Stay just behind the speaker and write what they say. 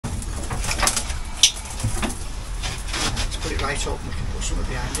it right up, we can put something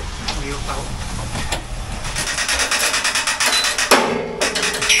behind it, wheel out.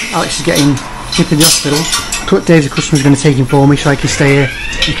 Alex is getting hip in the hospital. Dave's the customer's going to take him for me so I can stay here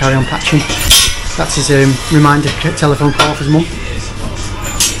and carry on patching. That's his reminder telephone call for his mum.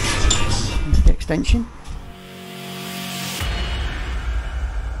 The extension.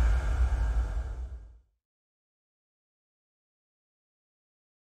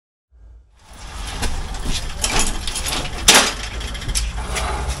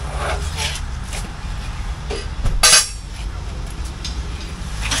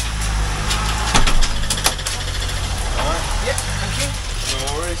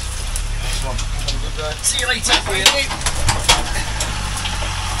 See you later. Thank you.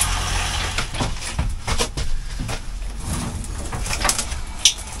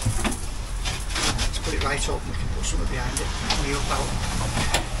 Let's put it right up, we can put something behind it, wheel out.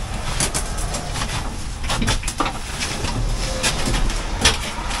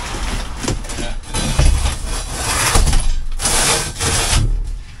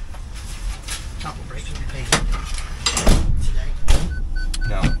 Can't put brakes on the pavement today.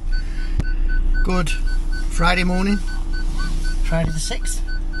 No. Good Friday morning, Friday the 6th?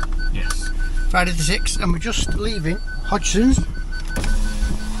 Yes. Friday the 6th, and we're just leaving Hodgson's,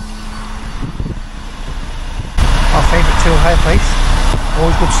 our favourite tool hire place.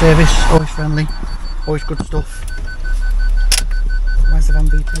 Always good service, always friendly, always good stuff. Where's the van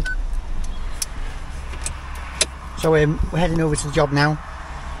beeping? So we're heading over to the job now,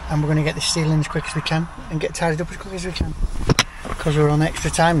 and we're going to get this steel in as quick as we can and get tidied up as quick as we can, because we're on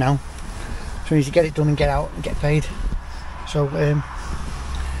extra time now. So we need to get it done and get out and get paid. So we'll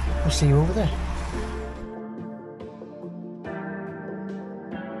see you over there.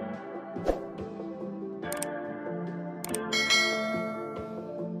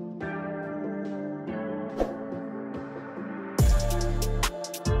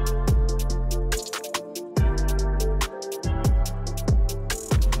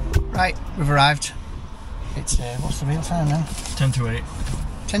 Right, we've arrived. It's what's the real time now? 10 to 8.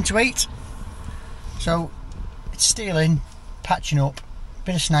 10 to 8. So it's steel in, patching up,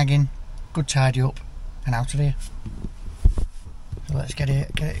 bit of snagging, good tidy up, and out of here. So let's get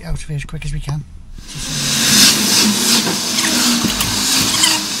it out of here as quick as we can.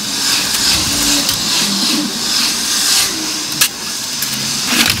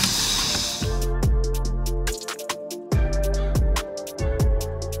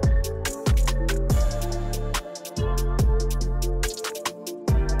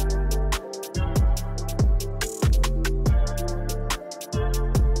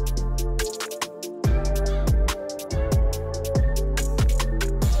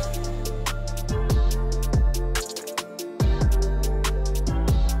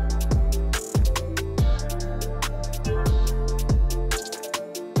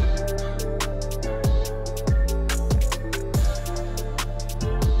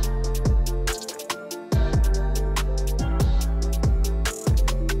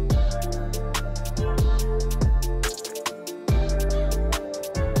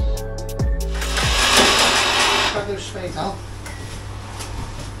 Spades out.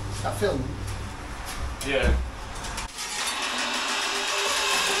 That film? Yeah.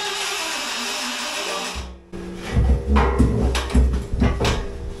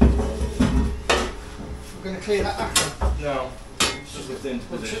 We're going to clear that after? No. It's just within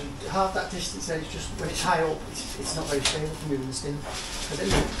position. Half that distance there is just when it's high up, it's not very stable for moving the skin.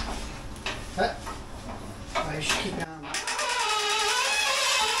 Right, you should keep an eye on that.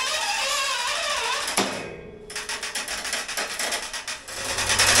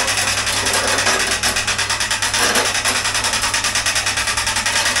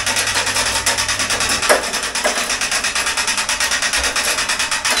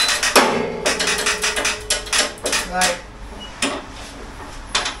 Right,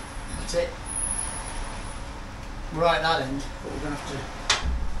 that's it. We're right at that end, but we're going to have to.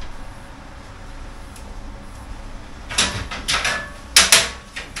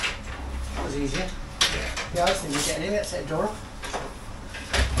 That was easier. Yeah, I was thinking of getting in, let's set a door up.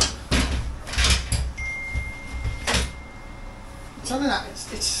 It's on that,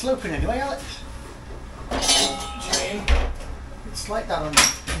 it's sloping anyway, Alex. It's like that on in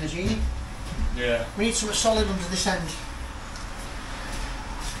the GENIE. Yeah. We need something solid under this end.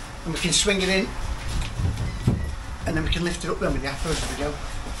 And we can swing it in. And then we can lift it up then with the afros as we go.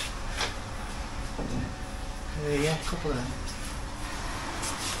 Yeah, a couple of them.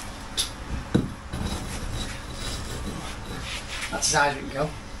 That's as high as we can go.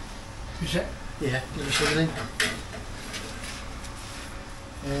 Is it? Yeah, give us something in.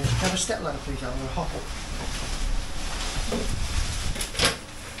 Have a step ladder please, or a hop up.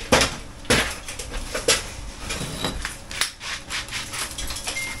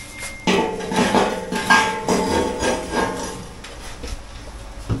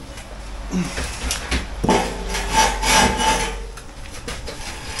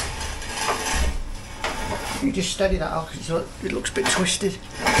 You just steady that out because it looks a bit twisted.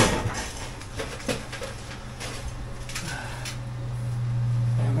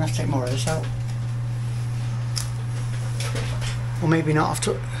 I'm going to have to take more of this out. Or maybe not,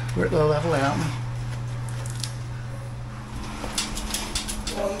 we're at low level there, aren't we?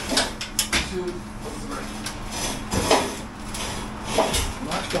 1, 2, 3.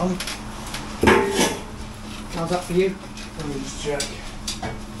 That's gone. How's that for you? Let me just check.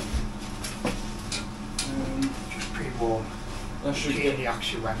 Just pretty warm. I should Really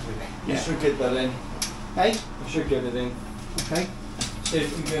actually went with it. You should get that in. Hey? I should get it in. Okay. See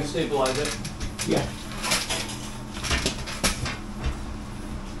if you can stabilise it. Yeah.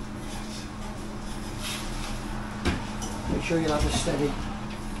 Make sure you'll have it steady.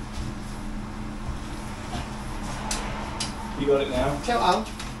 You got it now? So Al,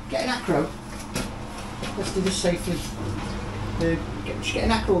 get an acro. Let's do this safely. Just get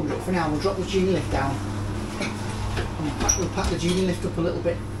an acro under it for now. We'll drop the GENIE lift down. And we'll pack the GENIE lift up a little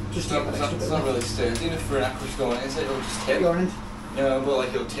bit. Just to get that extra bit. It's not really sturdy enough for an acro's going in, so it'll just tip. Your end? Yeah, but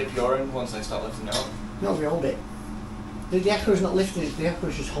like it'll tip your end once I start lifting it up. No, we hold it. The acro's not lifting it, the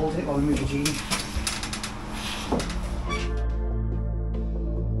acro's just holding it while we move the GENIE.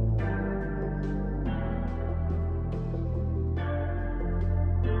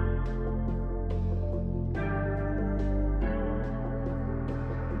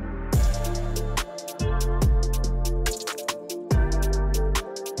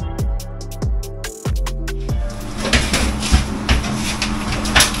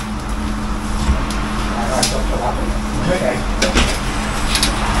 Okay.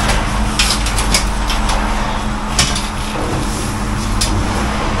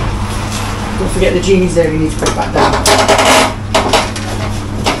 Don't forget the GENIE's there, you need to put it back down.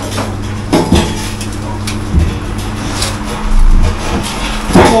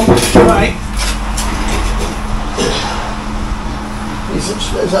 Right.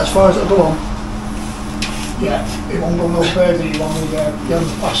 Is that as far as it'll go on? Yeah, it won't go no further, you want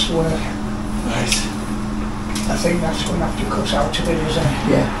the past work. Right. I think that's going to have to cut out a bit, isn't it?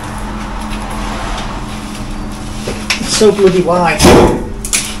 Yeah. It's so bloody wide.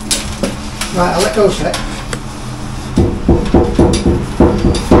 Right, I'll let go for it.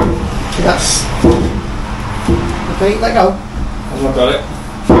 So that's... Okay, let go. I've got it.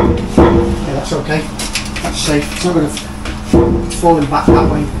 Yeah, that's okay. That's safe. It's not going to fall back that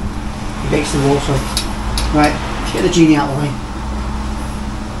way against the wall, so... Right, let's get the GENIE out of the way.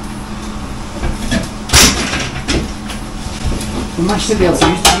 We might still be able to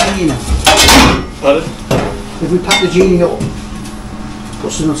use the GENIE now. Pardon? If we pack the GENIE up,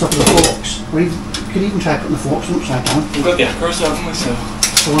 put some on top of the forks, or even, you could even try putting the forks upside down. We've got the acros, haven't we, so...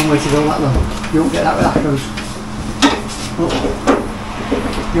 It's a long way to go that though. You won't get that with acros. Oh.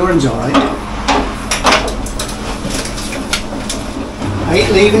 Your end's alright. I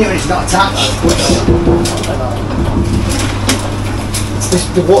hate leaving it when it's not attached. It's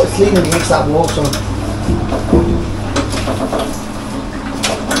the water's leaning against that wall, so...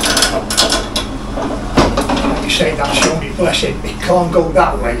 Say that's only blessed, it can't go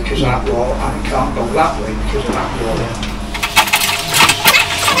that way because of that wall, and it can't go that way because of that wall.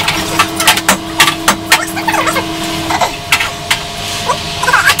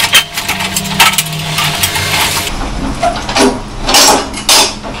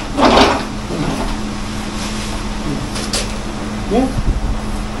 Yeah.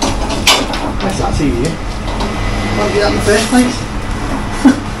 That's that easy. Why did you do that in the first place?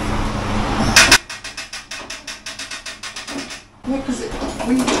 Yeah, because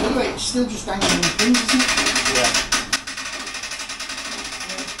when you do it, it's still just hanging in pins, isn't it? Yeah.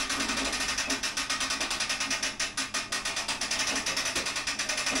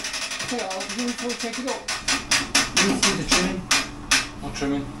 Okay, I'll do it before we take it up. You need to do the trimming. What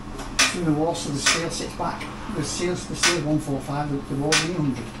trimming? Trim the wall so the steel sits back. The steel 145, the wall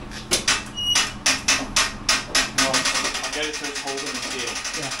 300. Well, I'll get it so it's holding the steel.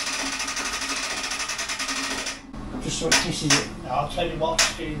 Yeah. Just so it kisses it. I'll tell you what,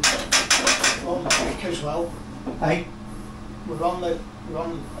 Steve, we're on the brick as well. Hey? We're on the,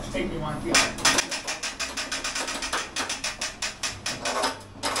 I think we might be on it.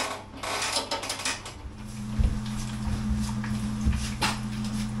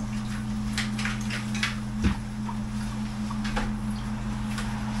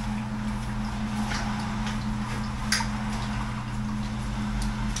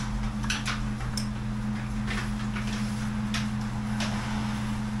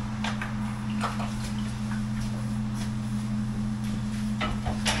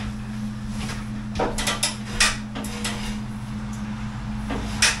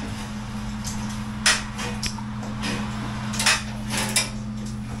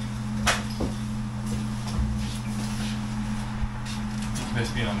 this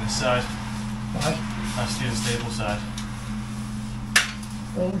being on this side. Why? That's the unstable side.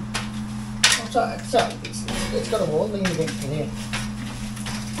 What's that? It's got a wall leaning against it here.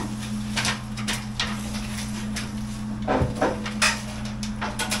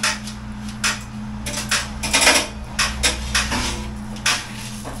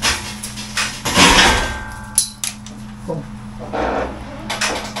 Come.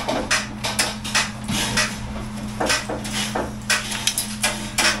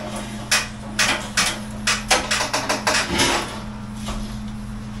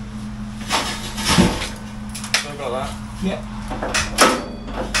 Still got that? Yeah.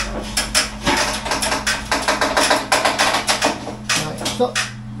 Right, stop. I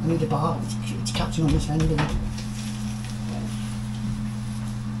need a bar. It's catching on this end of it.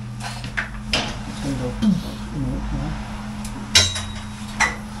 It's going to go. Now.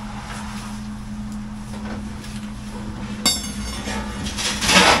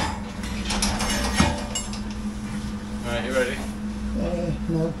 Alright, you ready?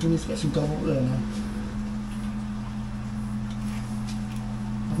 No, we need to get some gold up there now.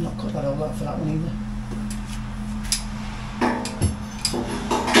 I've not cut that all out for that one either.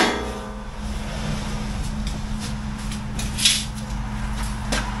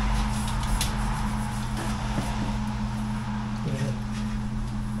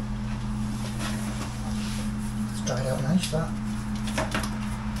 It's dried out nice, that.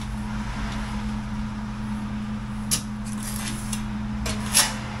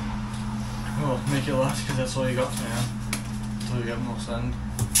 Well, make it last because that's all you got for now. Until you get more sand.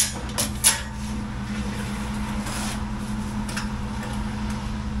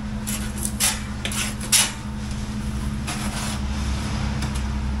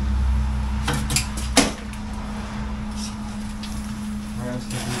 Alright, let's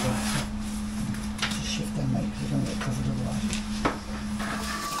keep it back. Just shift them, mate, because they're going to get covered otherwise.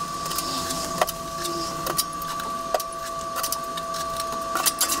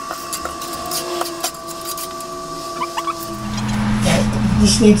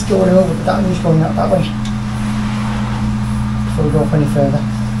 This needs going over, but that needs going out that way before we go up any further.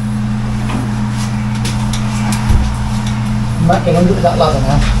 You might get under with that ladder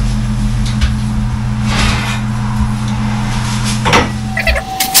now.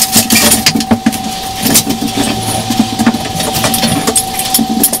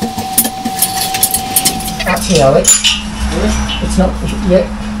 Actually, Alex, it's not yet.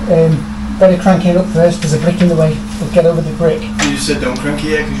 Better cranking it up first. There's a brick in the way. We'll get over the brick. You just said don't crank it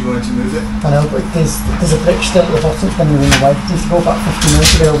yet because you wanted to move it. I know, but there's a brick still at the bottom that's going to be in the way. It needs to go about 50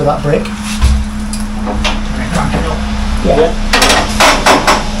 minutes to get over that brick. Crank it up. Yeah.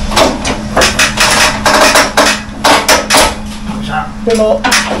 How's that? Bit more.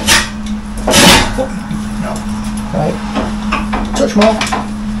 No. Right. Touch more.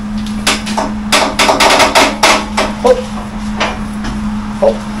 Up.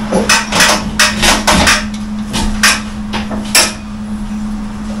 Up. Up.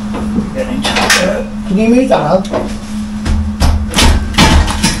 Can you move that, Al?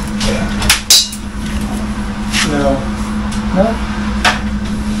 No. No?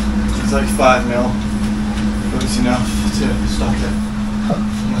 It's like 5 mil. But it's enough to stop it.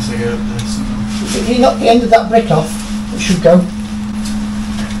 Unless I go up there somewhere. If you knock the end of that brick off, it should go.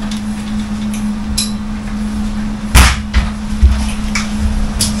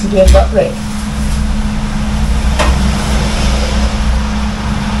 See the end of that brick?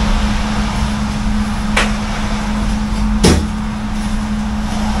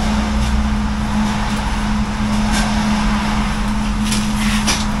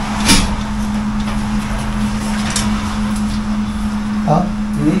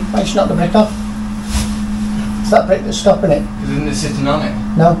 Why don't you knock the brick off? It's that brick that's stopping it. Because isn't it sitting on it?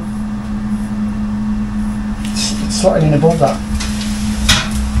 No. It's slotting in above that.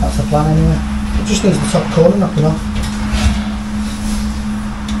 That's the plan anyway. It just needs the top corner knocking off.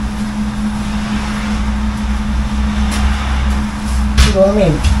 You know what I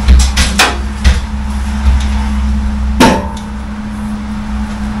mean?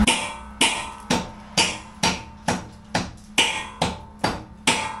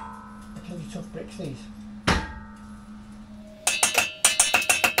 Tough bricks these.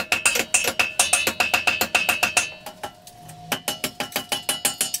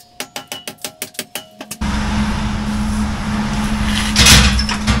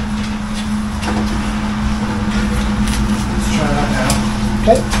 Let's try that now.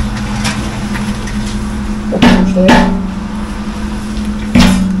 Okay. Up there.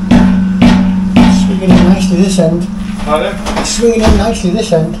 Swinging in nicely this end. Pardon? Swinging in nicely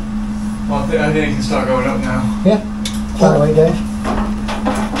this end. Well, I think I can start going up now. Yeah. Far away, Dave.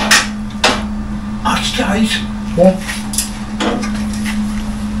 Yeah.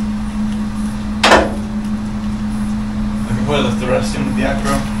 I can probably lift the rest in with the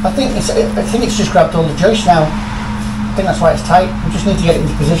acro. I think it's just grabbed all the joists now. I think that's why it's tight. We just need to get it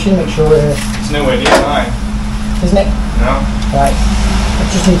into position, make sure. It's nowhere near mine. Isn't it? No. Right. I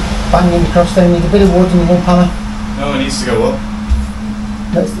just need banging across there. I need a bit of wood and one hammer. No, it needs to go up.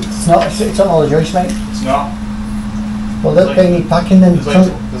 No, it's not. It's on all the joists, mate. It's not. Well, they need packing then. There's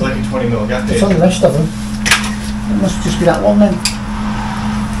like a 20mm gap here. It's on the rest of them. It must just be that one then.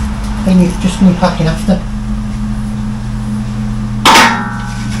 They just need packing after.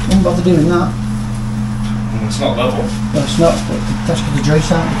 Don't bother doing that. It's not level. No, it's not. That's because the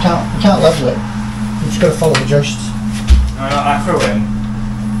joists aren't. You can't level it. You just got to follow the joists. No, not acro in.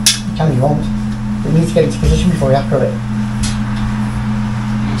 You can if you want. But you need to get into position before you acro it.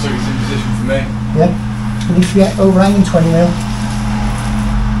 Looks like it's in position for me. Yeah. It needs to be overhanging 20mm.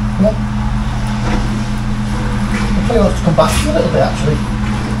 Yep. I'll probably want to come back a little bit actually.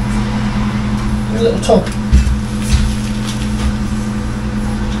 A little tug.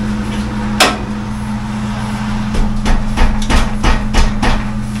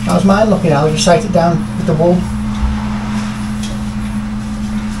 How's mine looking now? You sight it down with the wool?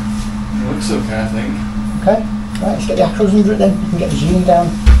 It looks okay, I think. Okay. Right, let's get the acros under it then. You can get the GENIE down.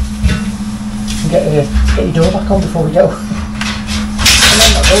 You can get your door back on before we go. And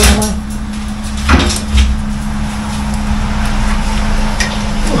then not going, am I?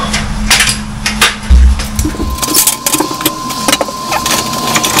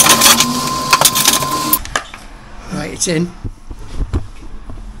 Right, it's in.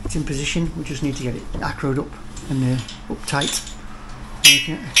 It's in position. We just need to get it acroed up and up tight.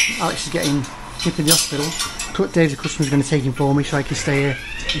 Alex is getting nip in the hospital. Dave, the customer's going to take him for me so I can stay here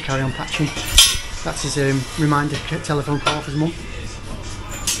and carry on patching. That's his reminder telephone call off his mum.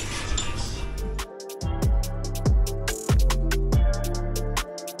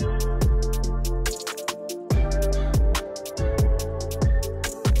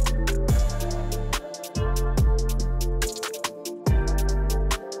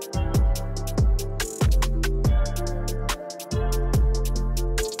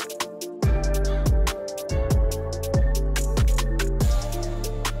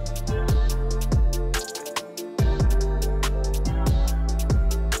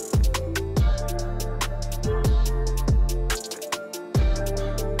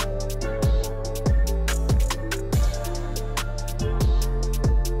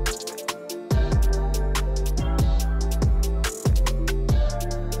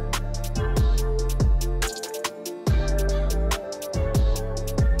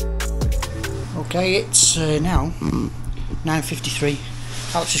 Okay, it's now 9:53.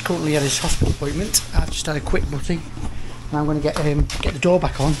 Alex is currently at his hospital appointment. I've just had a quick butty. Now I'm going to get the door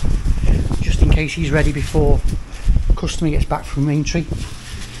back on, just in case he's ready before the customer gets back from Aintree.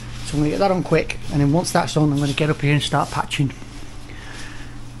 So I'm going to get that on quick, and then once that's on, I'm going to get up here and start patching.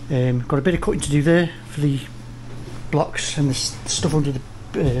 Got a bit of cutting to do there for the blocks and the stuff under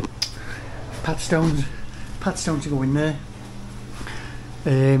the pad stones to go in there.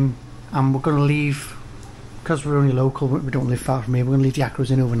 And we're going to leave, because we're only local, we don't live far from here, we're going to leave the acros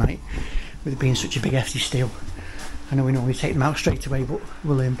in overnight, with it being such a big hefty steel. I know we normally take them out straight away, but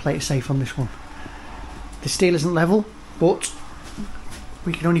we'll play it safe on this one. The steel isn't level, but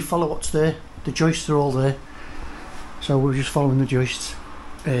we can only follow what's there. The joists are all there, so we're just following the joists.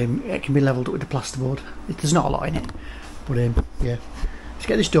 It can be levelled up with the plasterboard. There's not a lot in it, but yeah. Let's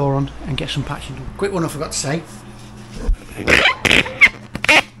get this door on and get some patching done. Quick one I forgot to say.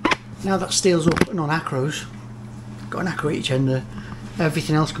 Now that steel's up and on acros, got an acro at each end there,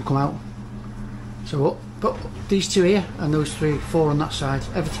 everything else can come out. So but these two here and those 3, 4 on that side,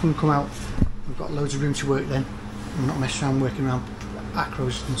 everything can come out. We've got loads of room to work then. We're not messing around working around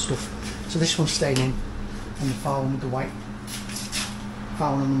acros and stuff. So this one's staying in, and the far one with the white,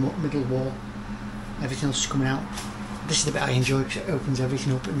 far one on the middle wall, everything else is coming out. This is the bit I enjoy because it opens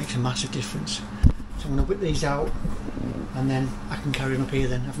everything up, it makes a massive difference. So I'm going to whip these out, and then I can carry them up here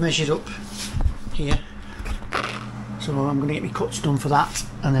then. I've measured up here, so I'm going to get my cuts done for that,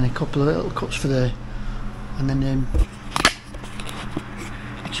 and then a couple of little cuts for there, and then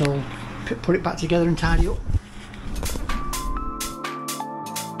it's all put it back together and tidy up.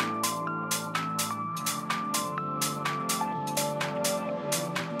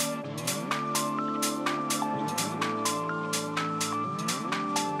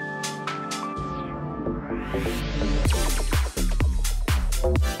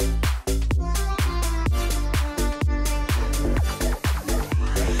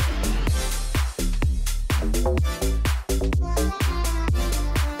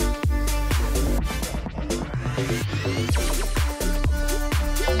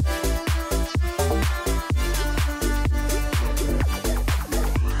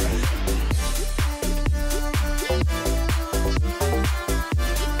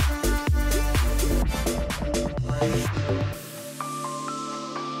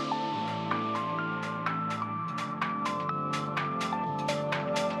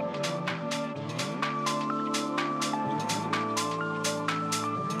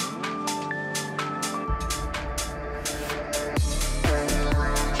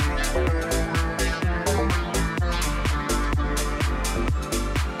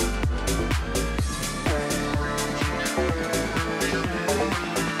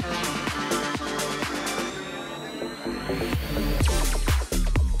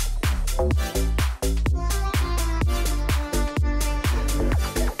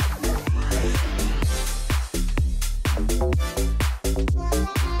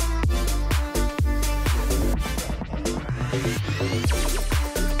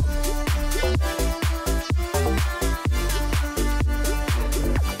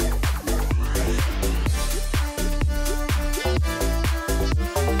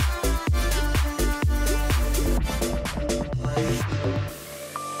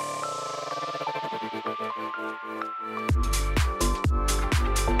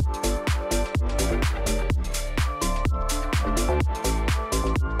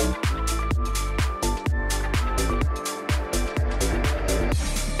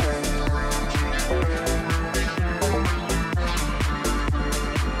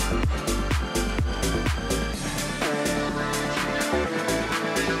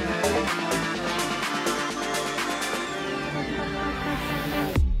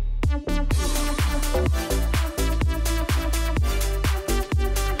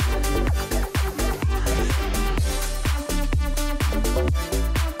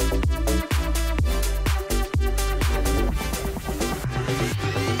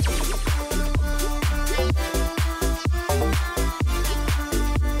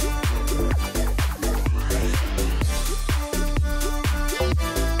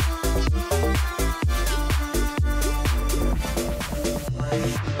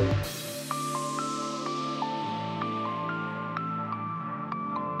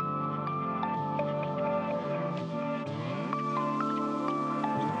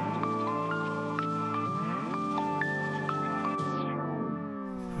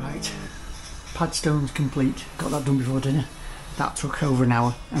 Pad stone's complete. Got that done before dinner. That took over an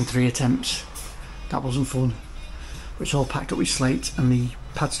hour and 3 attempts. That wasn't fun. But it's all packed up with slate and the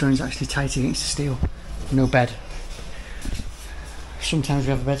pad stone's actually tight against the steel. No bed. Sometimes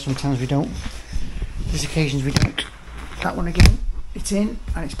we have a bed, sometimes we don't. There's occasions we don't. That one again, it's in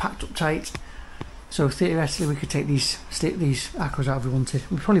and it's packed up tight. So theoretically we could take these acros out if we wanted.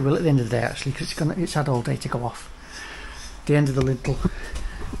 We probably will at the end of the day actually, because it's had all day to go off. The end of the lintel,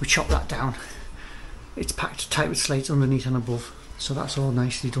 we chop that down. It's packed tight with slate underneath and above, so that's all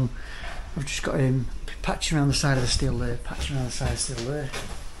nicely done. I've just got patching around the side of the steel there, patching around the side of the steel there,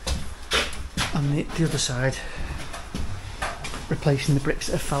 and the other side replacing the bricks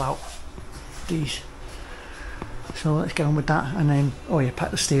that have fell out. These. So let's get on with that, and then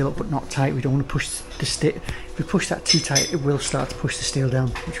pack the steel up but not tight. We don't want to push the steel. If we push that too tight, it will start to push the steel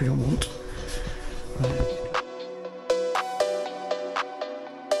down, which we don't want. Right.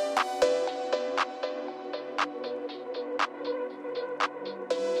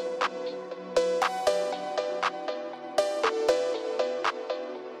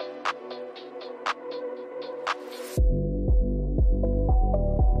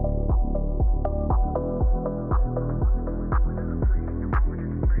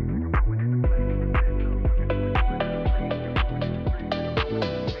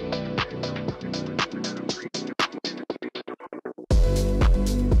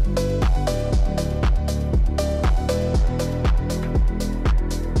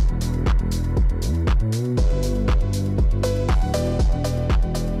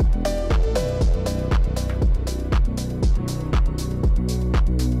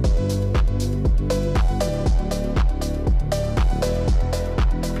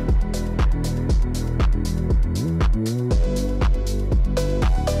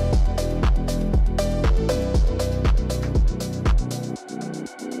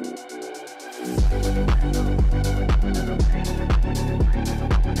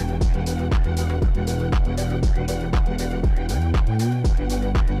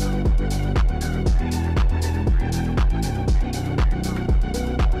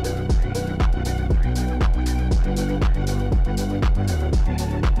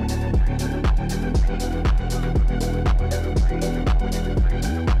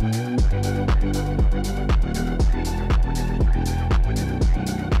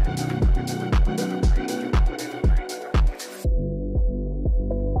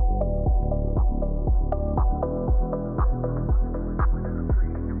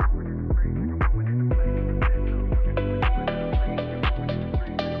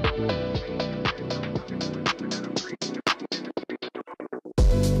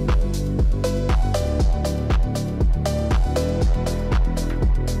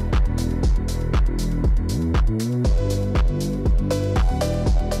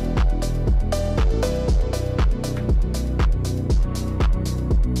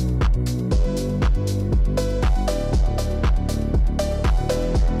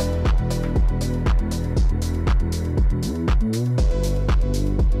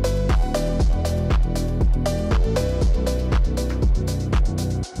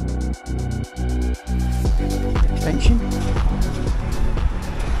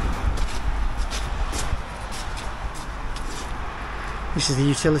 This is the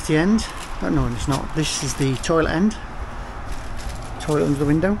utility end. Oh, no, it's not. This is the toilet end. Toilet under the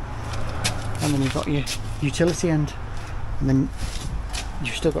window. And then you've got your utility end. And then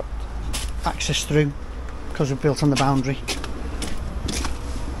you've still got access through because we're built on the boundary.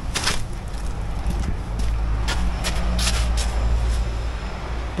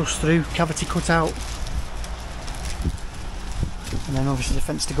 Bust through, cavity cut out. And then obviously the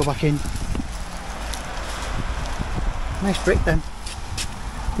fence to go back in. Nice brick then.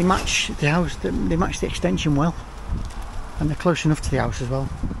 They match the house, they match the extension well. And they're close enough to the house as well.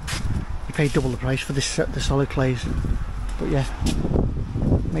 You pay double the price for this, the solid clays. But yeah,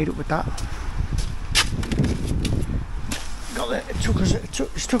 made up with that. Got there.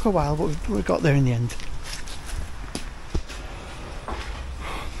 It took a while, but we got there in the end.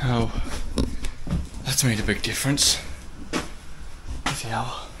 Now, that's made a big difference. See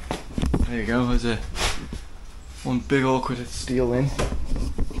how? There you go. There's one big awkward steel in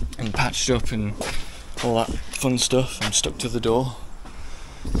and patched up and all that fun stuff and stuck to the door.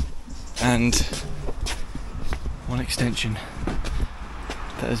 And one extension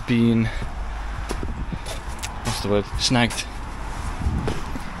that has been, what's the word, snagged.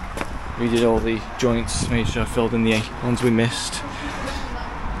 We did all the joints, made sure I filled in the ones we missed.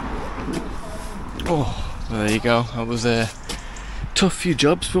 Oh, well, there you go. That was a tough few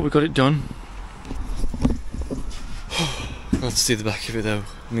jobs, but we got it done. Glad to see the back of it though.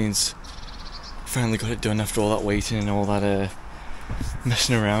 It means finally got it done after all that waiting and all that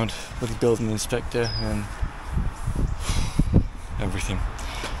messing around with the building inspector and everything.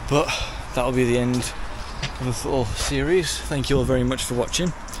 But that'll be the end of this little series. Thank you all very much for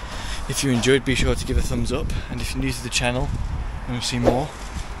watching. If you enjoyed, be sure to give a thumbs up, and if you're new to the channel and want to see more,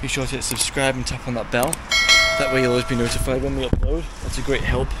 be sure to hit subscribe and tap on that bell. That way you'll always be notified when we upload. That's a great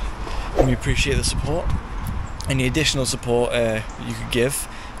help and we appreciate the support. Any additional support you could give,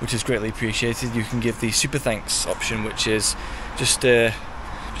 which is greatly appreciated, you can give the super thanks option, which is just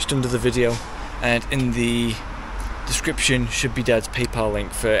under the video, and in the description should be Dad's PayPal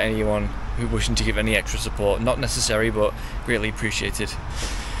link for anyone who wishing to give any extra support. Not necessary, but greatly appreciated.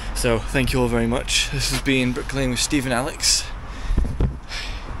 So thank you all very much. This has been Bricklaying with Steve and Alex,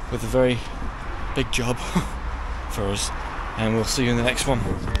 with a very big job for us, and we'll see you in the next one.